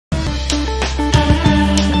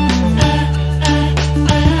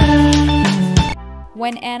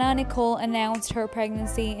When Anna Nicole announced her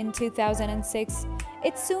pregnancy in 2006,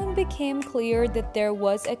 it soon became clear that there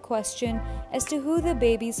was a question as to who the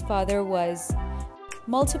baby's father was.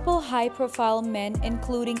 Multiple high-profile men,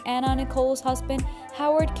 including Anna Nicole's husband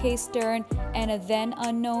Howard K. Stern and a then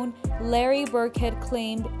unknown Larry Birkhead,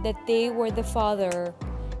 claimed that they were the father.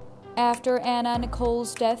 After Anna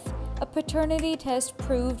Nicole's death, a paternity test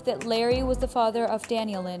proved that Larry was the father of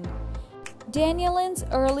Dannielynn. Dannielynn's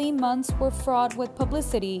early months were fraught with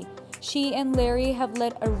publicity. She and Larry have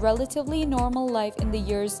led a relatively normal life in the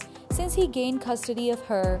years since he gained custody of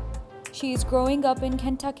her. She is growing up in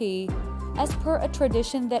Kentucky. As per a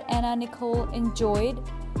tradition that Anna Nicole enjoyed,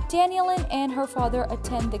 Dannielynn and her father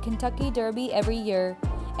attend the Kentucky Derby every year,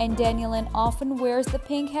 and Dannielynn often wears the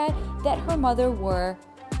pink hat that her mother wore.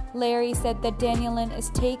 Larry said that Dannielynn is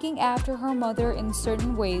taking after her mother in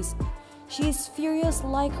certain ways. She is furious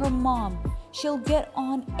like her mom. She'll get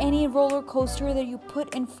on any roller coaster that you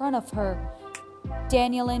put in front of her.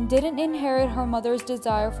 Dannielynn didn't inherit her mother's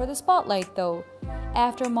desire for the spotlight, though.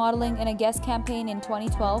 After modeling in a guest campaign in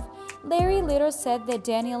 2012, Larry later said that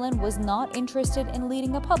Dannielynn was not interested in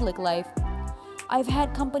leading a public life. "I've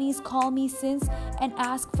had companies call me since and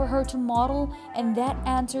ask for her to model, and that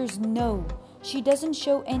answer's no. She doesn't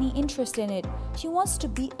show any interest in it. She wants to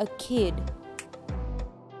be a kid."